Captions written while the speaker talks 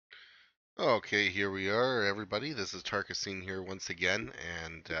Okay, here we are, everybody. This is Tarkusine here once again,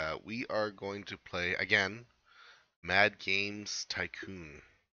 and we are going to play again Mad Games Tycoon.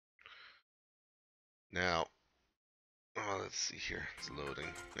 Now, let's see here. It's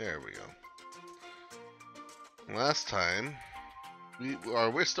loading. There we go. Last time,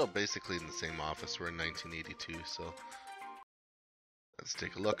 we're still basically in the same office. We're in 1982, so let's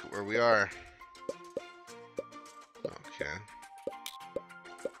take a look at where we are. Okay.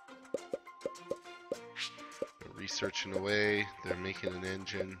 They're researching away. They're making an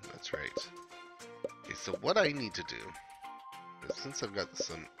engine. That's right. Okay, so what I need to do is, since I've got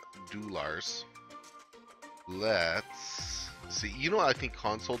some dollars, let's see. You know, I think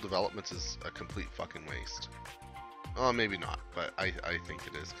console development is a complete fucking waste. Oh, maybe not, but I think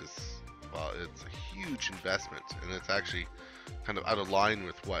it is because, well, it's a huge investment, and it's actually kind of out of line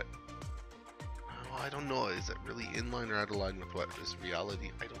with what. Well, I don't know. Is it really in line or out of line with what is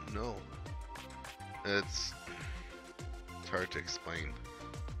reality? I don't know. It's hard to explain.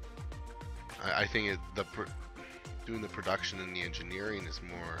 I think doing the production and the engineering is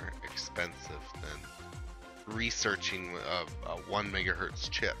more expensive than researching a 1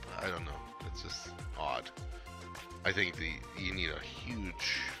 megahertz chip. I don't know. It's just odd. I think you need a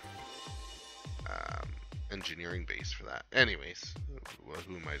huge engineering base for that. Anyways,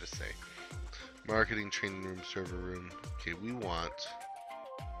 who am I to say? Marketing, training room, server room. Okay,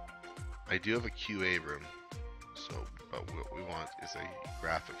 I do have a QA room, but what we want is a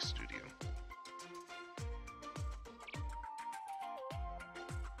graphics studio.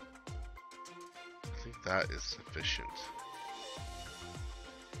 I think that is sufficient.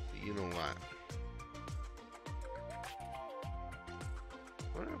 But you know what?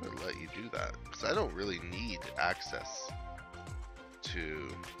 Why would I let you do that? Because I don't really need access to...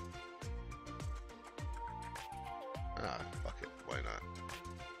 fuck it. Why not?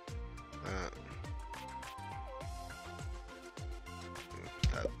 I'm gonna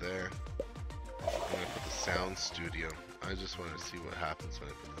put that there. I'm gonna put the sound studio. I just want to see what happens when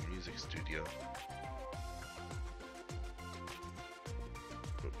I put the music studio.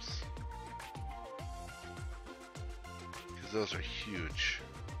 Oops. Because those are huge.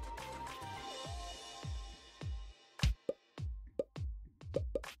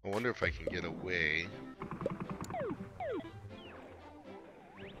 I wonder if I can get away.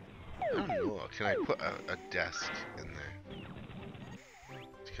 I don't know. Can I put a desk in there?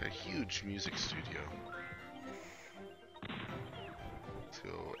 It's got a huge music studio. Let's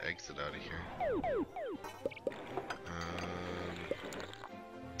go exit out of here.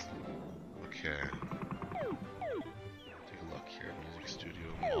 Okay. Take a look here. Music studio,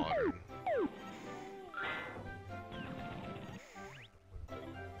 modern.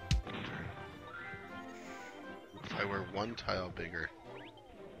 If I were one tile bigger,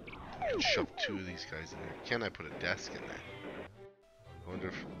 I could shove 2 of these guys in there. Can I put a desk in there? I wonder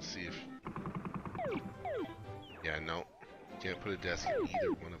if, see if... Yeah, no. Can't put a desk in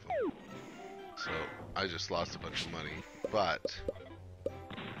either one of them. So, I just lost a bunch of money. But,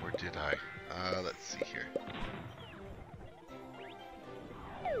 or did I? Let's see here.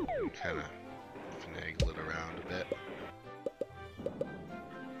 Kind of finagle it around a bit.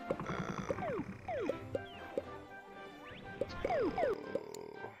 Let's go.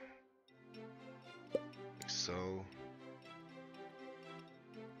 Like so.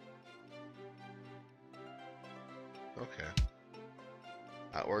 Okay.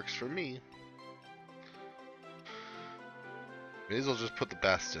 That works for me. May as well just put the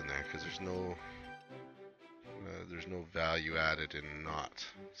best in there because there's no value added in not.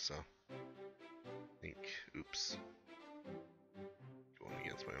 So, I think, oops, going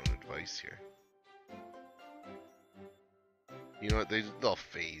against my own advice here. You know what? They'll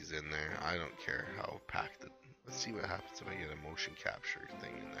phase in there. I don't care how packed it. Let's see what happens if I get a motion capture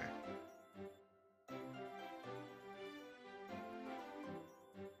thing in there.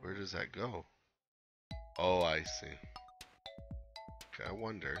 Where does that go? Oh, I see. Okay, I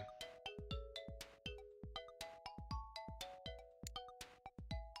wonder.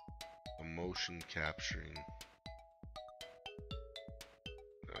 A motion capturing.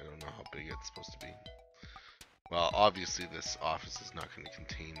 I don't know how big it's supposed to be. Well, obviously this office is not going to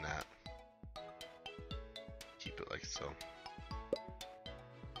contain that. Keep it like so.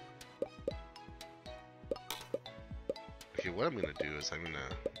 Okay, what I'm going to do is I'm going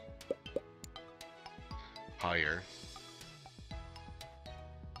to hire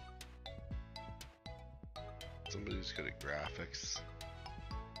somebody who's good at graphics.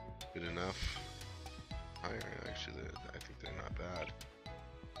 Good enough. Hire, actually, I think they're not bad.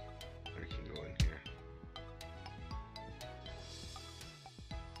 We can go in here.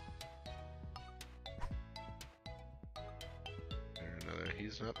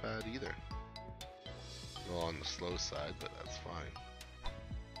 he's not bad either. Well, on the slow side, but that's fine.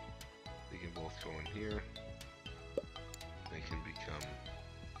 They can both go in here. They can become...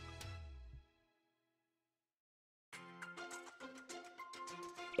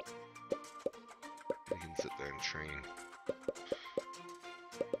 They can sit there and train.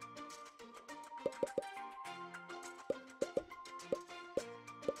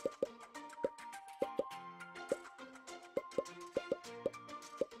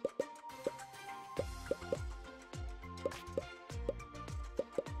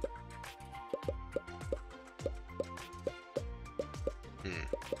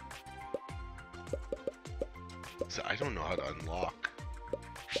 So I don't know how to unlock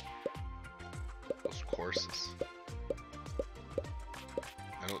those courses.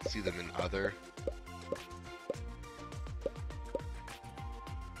 I don't see them in other.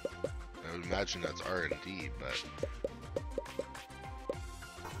 I would imagine that's R&D, but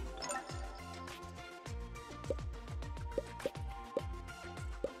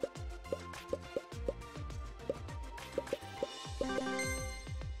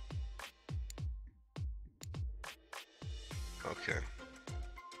okay.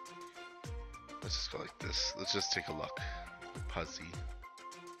 Let's just go like this. Let's just take a look. Puzzle.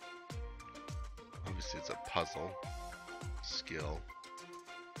 Obviously it's a puzzle. Skill.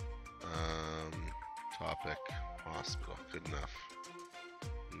 Topic. Hospital. Good enough.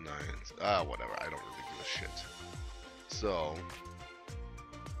 Nines. Whatever. I don't really give a shit. So,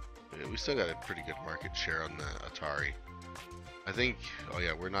 yeah, we still got a pretty good market share on the Atari. I think, oh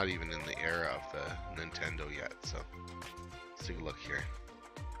yeah, we're not even in the era of the Nintendo yet, so let's take a look here.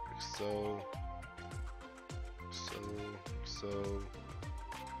 So,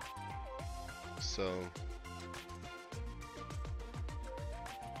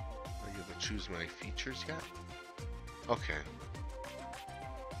 I get to choose my features yet? Okay.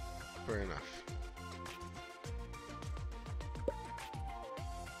 Fair enough.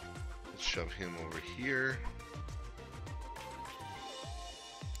 Let's shove him over here.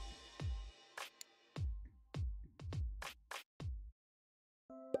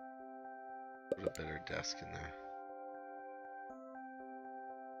 Put a better desk in there.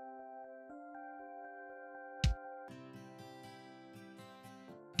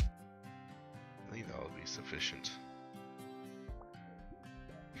 I think that will be sufficient.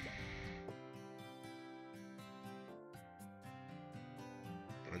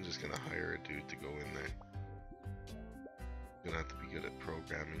 I'm just gonna hire a dude to go in there. Gonna have to be good at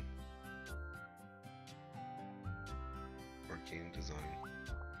programming or game design.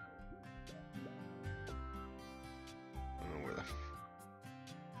 I don't know where the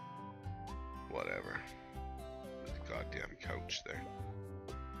whatever. There's a goddamn couch there.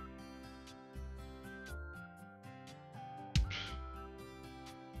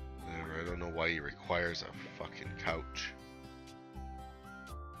 Whatever. I don't know why he requires a fucking couch.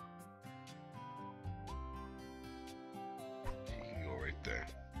 There.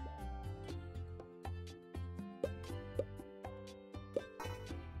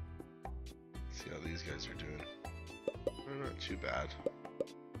 See how these guys are doing. They're not too bad.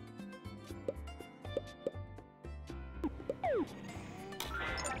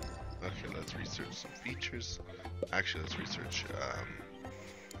 Okay, let's research some features. Actually, let's research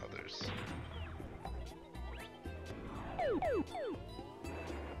others.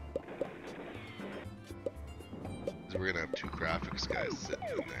 We're gonna have two graphics guys sitting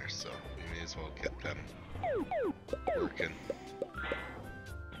in there, so we may as well get them working.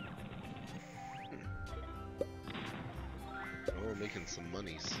 Oh, we're making some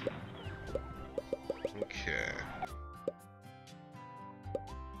monies. Okay.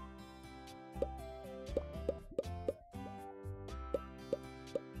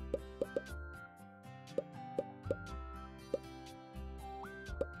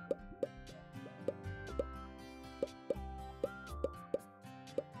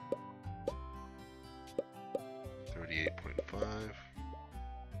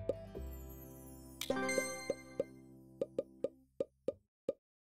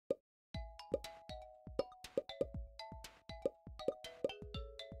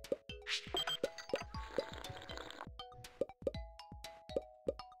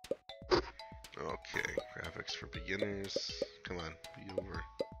 Okay, graphics for beginners. Come on, be over.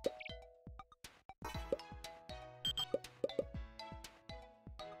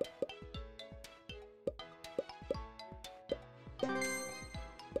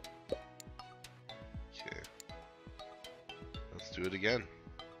 Okay. Let's do it again.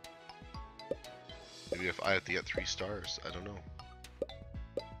 Maybe if I have to get 3 stars, I don't know.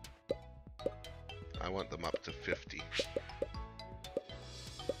 I want them up to 50.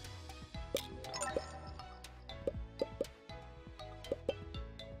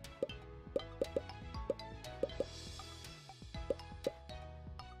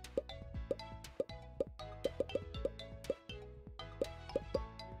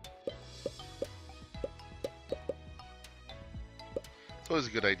 always a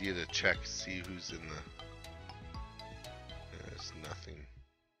good idea to check, see who's in the... There's nothing.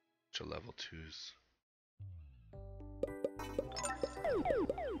 To level 2s.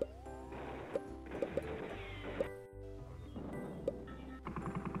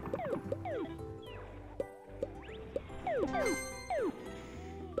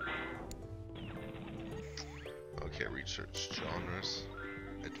 Okay, research genres.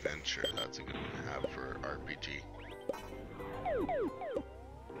 Adventure, that's a good one to have for RPG.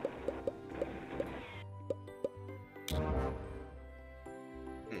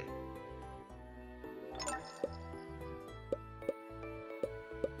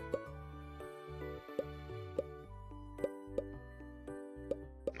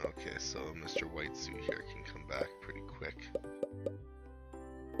 Okay, so Mr. White Suit here can come back pretty quick.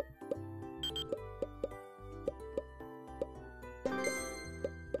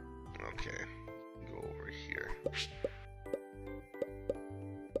 Okay, go over here.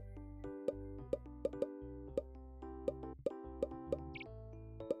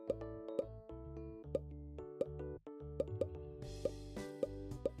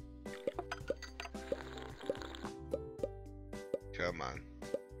 Come on.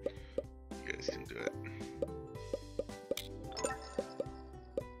 You guys can do it.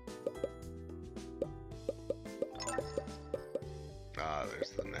 Ah,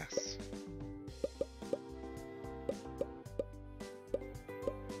 there's the nest.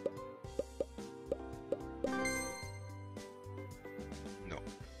 No.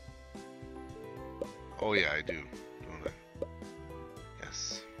 Oh yeah, I do, don't I?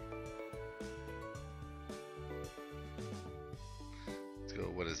 Yes. Let's go,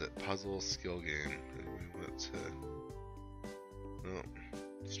 what is it? Puzzle skill game. Let's no.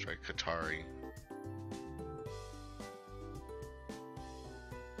 Let's try Qatari.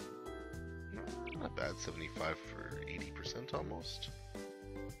 Not bad, 75 for 80% almost.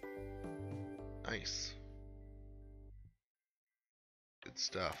 Nice. Good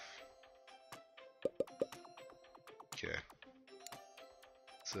stuff. Okay.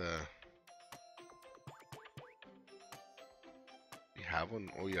 It's we have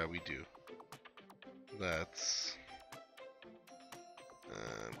one? Oh yeah, we do. Let's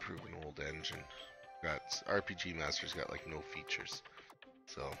improve an old engine. Got RPG Master's got like no features.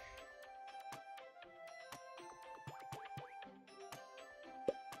 So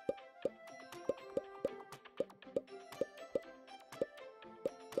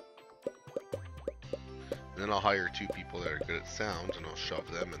then I'll hire 2 people that are good at sound and I'll shove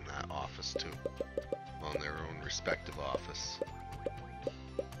them in that office too. On their own respective office.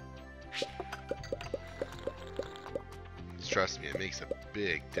 Just trust me, it makes a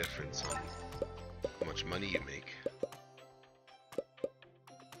big difference on how much money you make.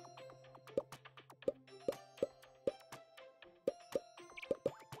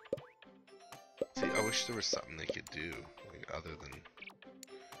 See, I wish there was something they could do, like, other than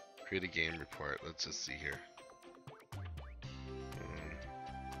create a game report. Let's just see here.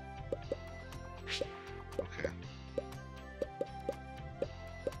 Okay.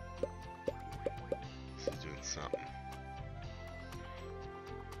 This is doing something.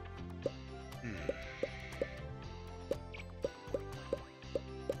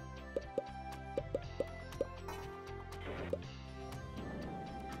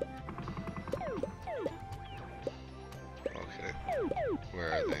 Okay.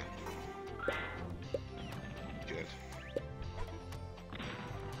 Where are they? Good.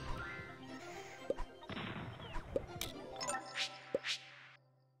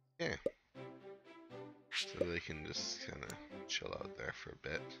 Yeah. So they can just kind of chill out there for a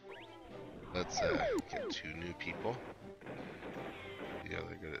bit. Let's get 2 new people. Yeah,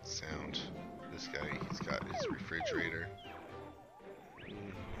 they're good at sound. This guy, he's got his refrigerator.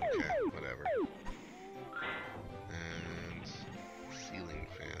 Okay, whatever. And ceiling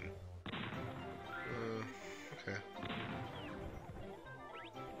fan. Okay.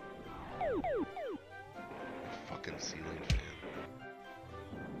 Fucking ceiling fan.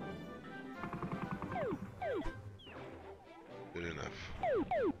 Good enough.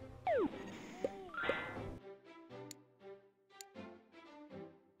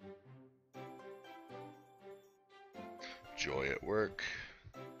 Joy at work.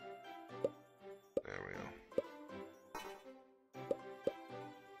 There we go.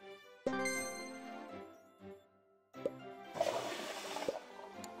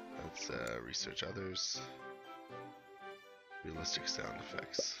 Let's research others. Realistic sound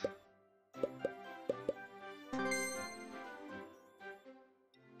effects. I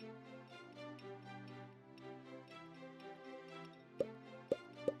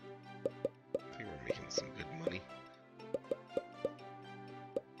think we're making some good money.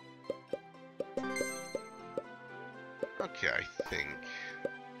 Okay, I think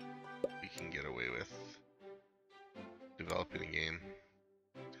we can get away with developing a game.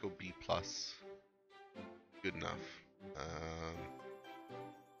 Let's go B plus. Good enough.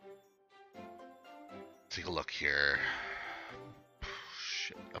 Take a look here.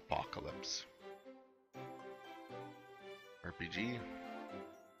 Shit, Apocalypse. RPG.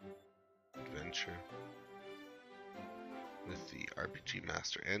 Adventure. With the RPG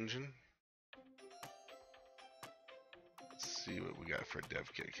Master Engine. Let's see what we got for a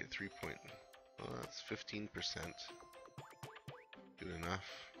dev kit. Okay, 3 point. Well, that's 15%. Good enough.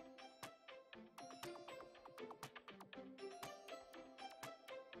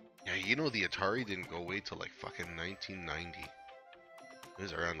 Yeah, you know the Atari didn't go away till like fucking 1990. It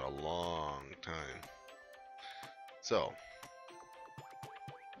was around a long time. So.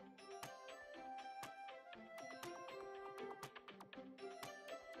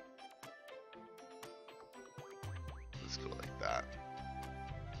 Let's go like that.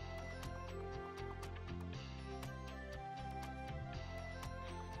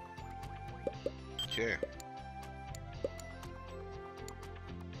 Okay.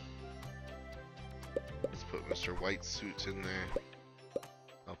 Let's put Mr. White's suits in there.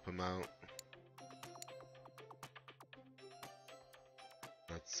 Help him out.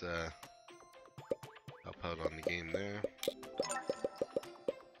 Let's help out on the game there.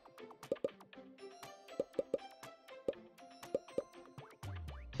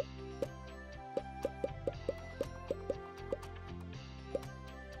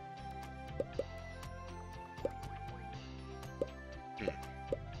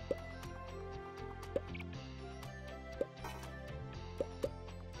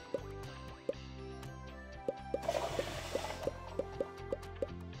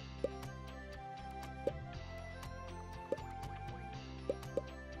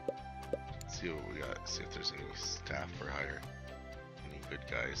 See what we got. See if there's any staff for hire. Any good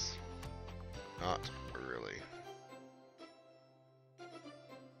guys. Not really.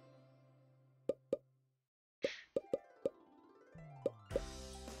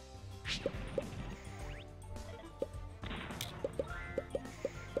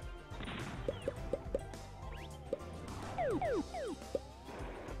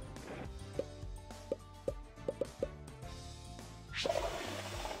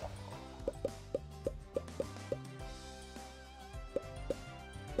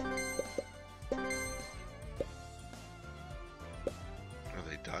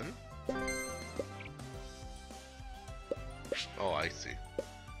 Done? Oh, I see.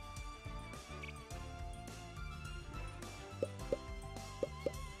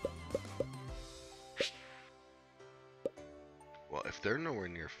 Well, if they're nowhere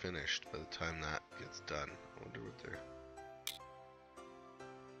near finished by the time that gets done, I wonder what they're...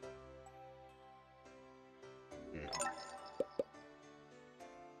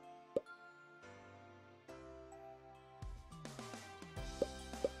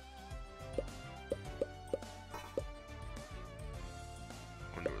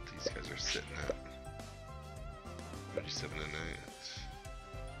 These guys are sitting at 37 and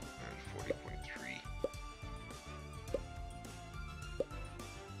 40.3.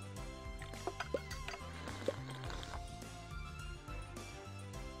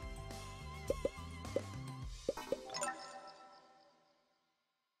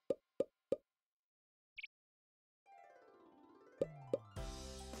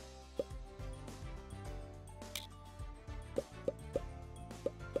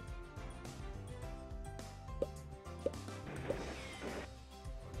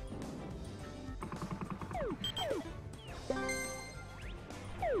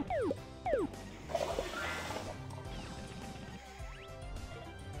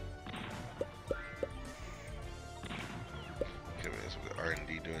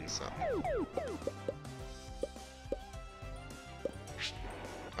 R&D doing something.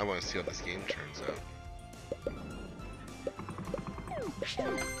 I want to see how this game turns out.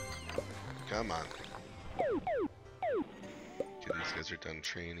 Come on. Okay, these guys are done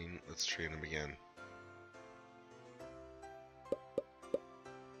training. Let's train them again.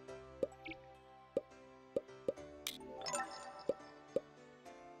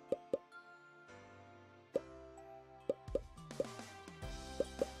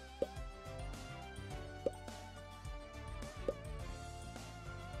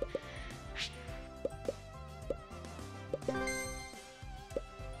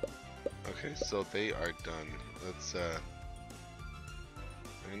 Okay, so they are done. Let's I'm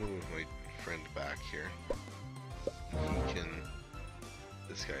gonna move my friend back here.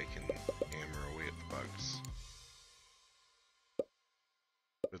 This guy can hammer away at the bugs.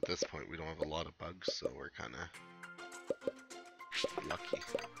 At this point we don't have a lot of bugs, so we're kinda Lucky.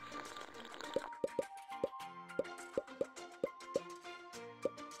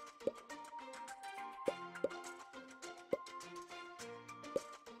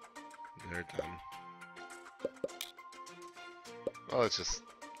 They're done. Well, let's just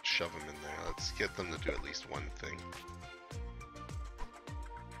shove them in there. Let's get them to do at least one thing.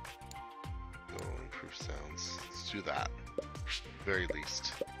 Go improve sounds. Let's do that. Very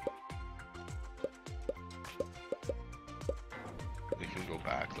least. We can go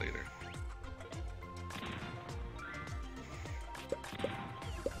back later.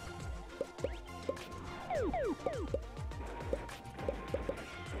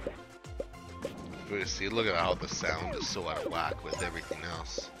 But see, look at how the sound is so out of whack with everything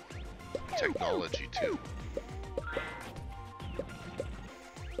else. Technology too.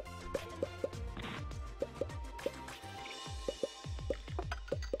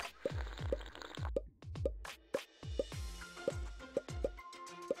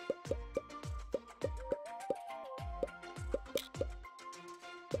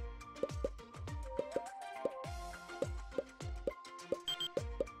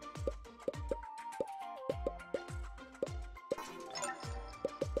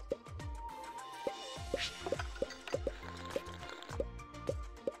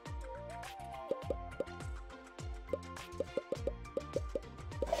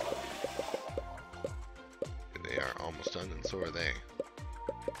 Almost done, and so are they.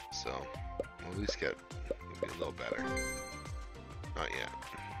 So, we'll at least get maybe a little better. Not yet.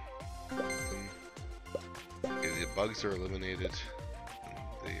 Okay, the bugs are eliminated, and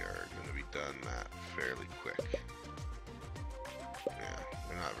they are going to be done that fairly quick. Yeah,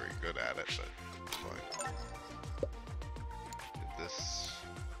 they're not very good at it, but it's fine. Get this.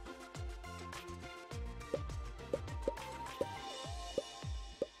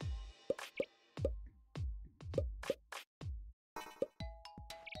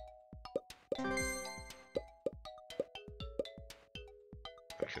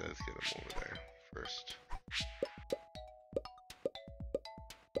 Okay, let's get him over there first.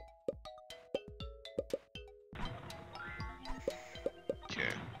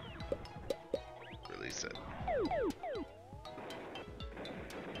 Okay. Release it.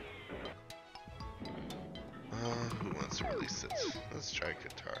 Who wants to release it? Let's try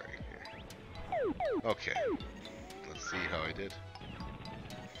Katari here. Okay. Let's see how I did.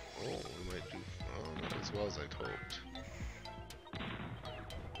 Oh, we might do not as well as I'd hoped.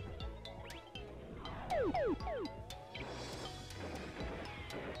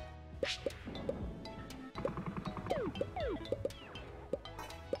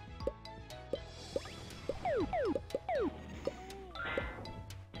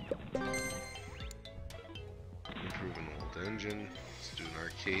 Improve an old engine. Let's do an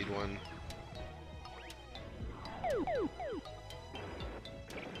arcade one.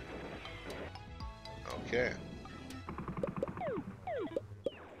 Okay.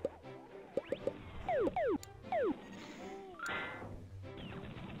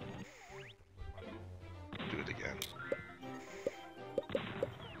 Do it again.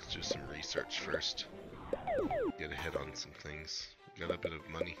 Let's do some research first. Get ahead on some things. Got a bit of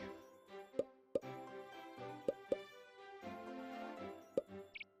money.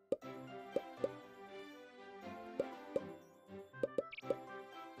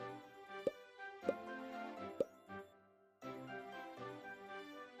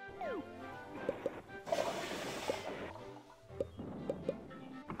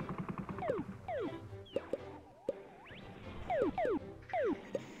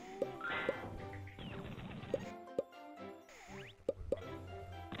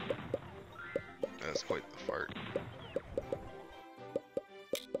 That's quite the fart.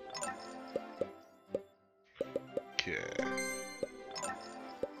 Okay.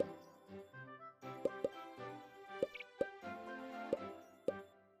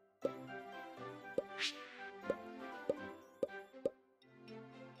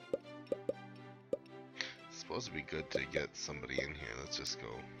 It's supposed to be good to get somebody in here. Let's just go.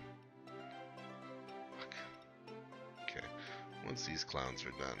 Fuck. Okay. Once these clowns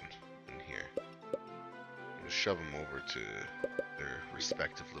are done in here, I'm gonna shove them over to their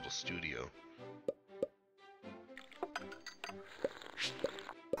respective little studio.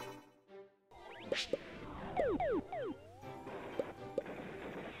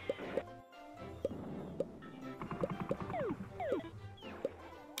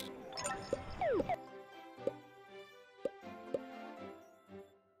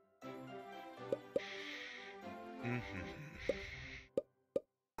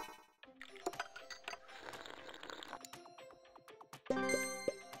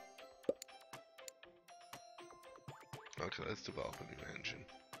 So let's develop a new engine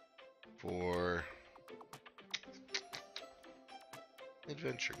for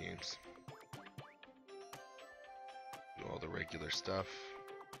adventure games. Do all the regular stuff.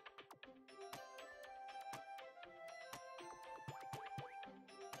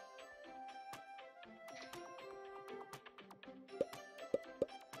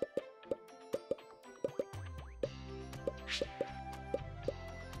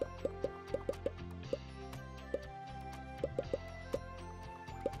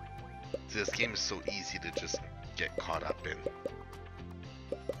 This game is so easy to just get caught up in.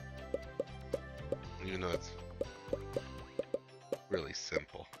 Even though it's really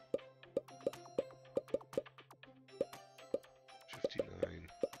simple. 59.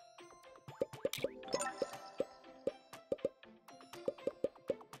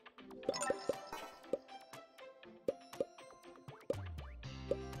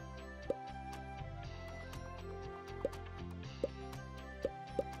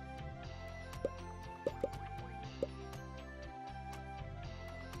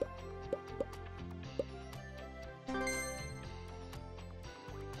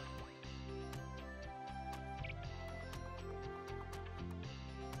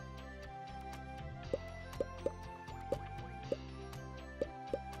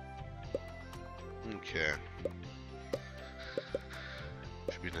 Okay.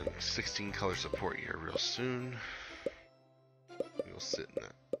 Should be done 16 color support here real soon. We'll sit in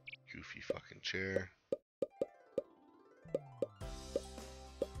that goofy fucking chair.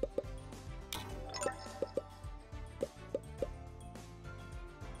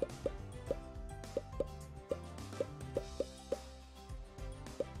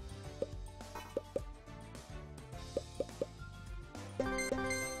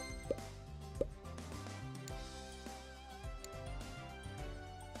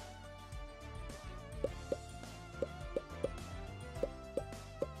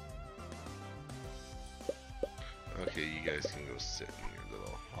 Okay, you guys can go sit in your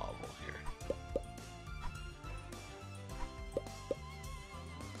little hovel here.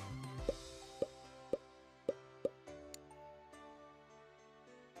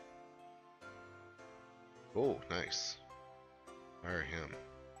 Oh, nice. Hire him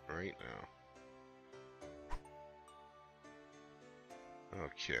right now.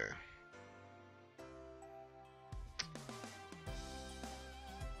 Okay.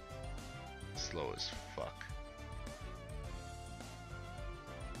 Slow as fuck.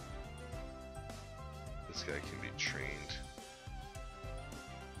 This guy can be trained.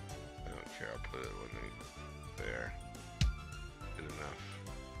 I don't care, I'll put it when they there. Good enough.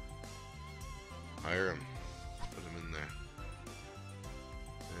 Hire him. Put him in there.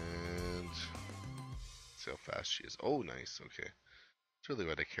 And see how fast she is. Oh, nice, okay. That's really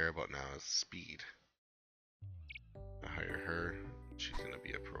what I care about now is speed. I hire her. She's gonna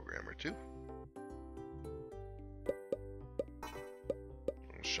be a programmer too.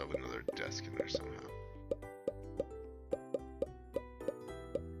 I'll shove another desk in there somehow.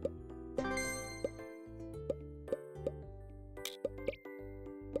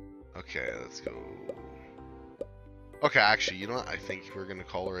 Okay, let's go. Okay, actually, you know what? I think we're gonna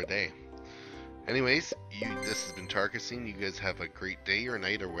call her a day. Anyways, this has been Tarkusine. You guys have a great day or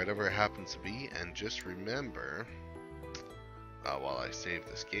night or whatever it happens to be, and just remember, while I save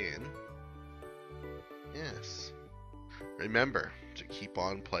this game, yes, remember to keep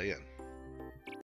on playing.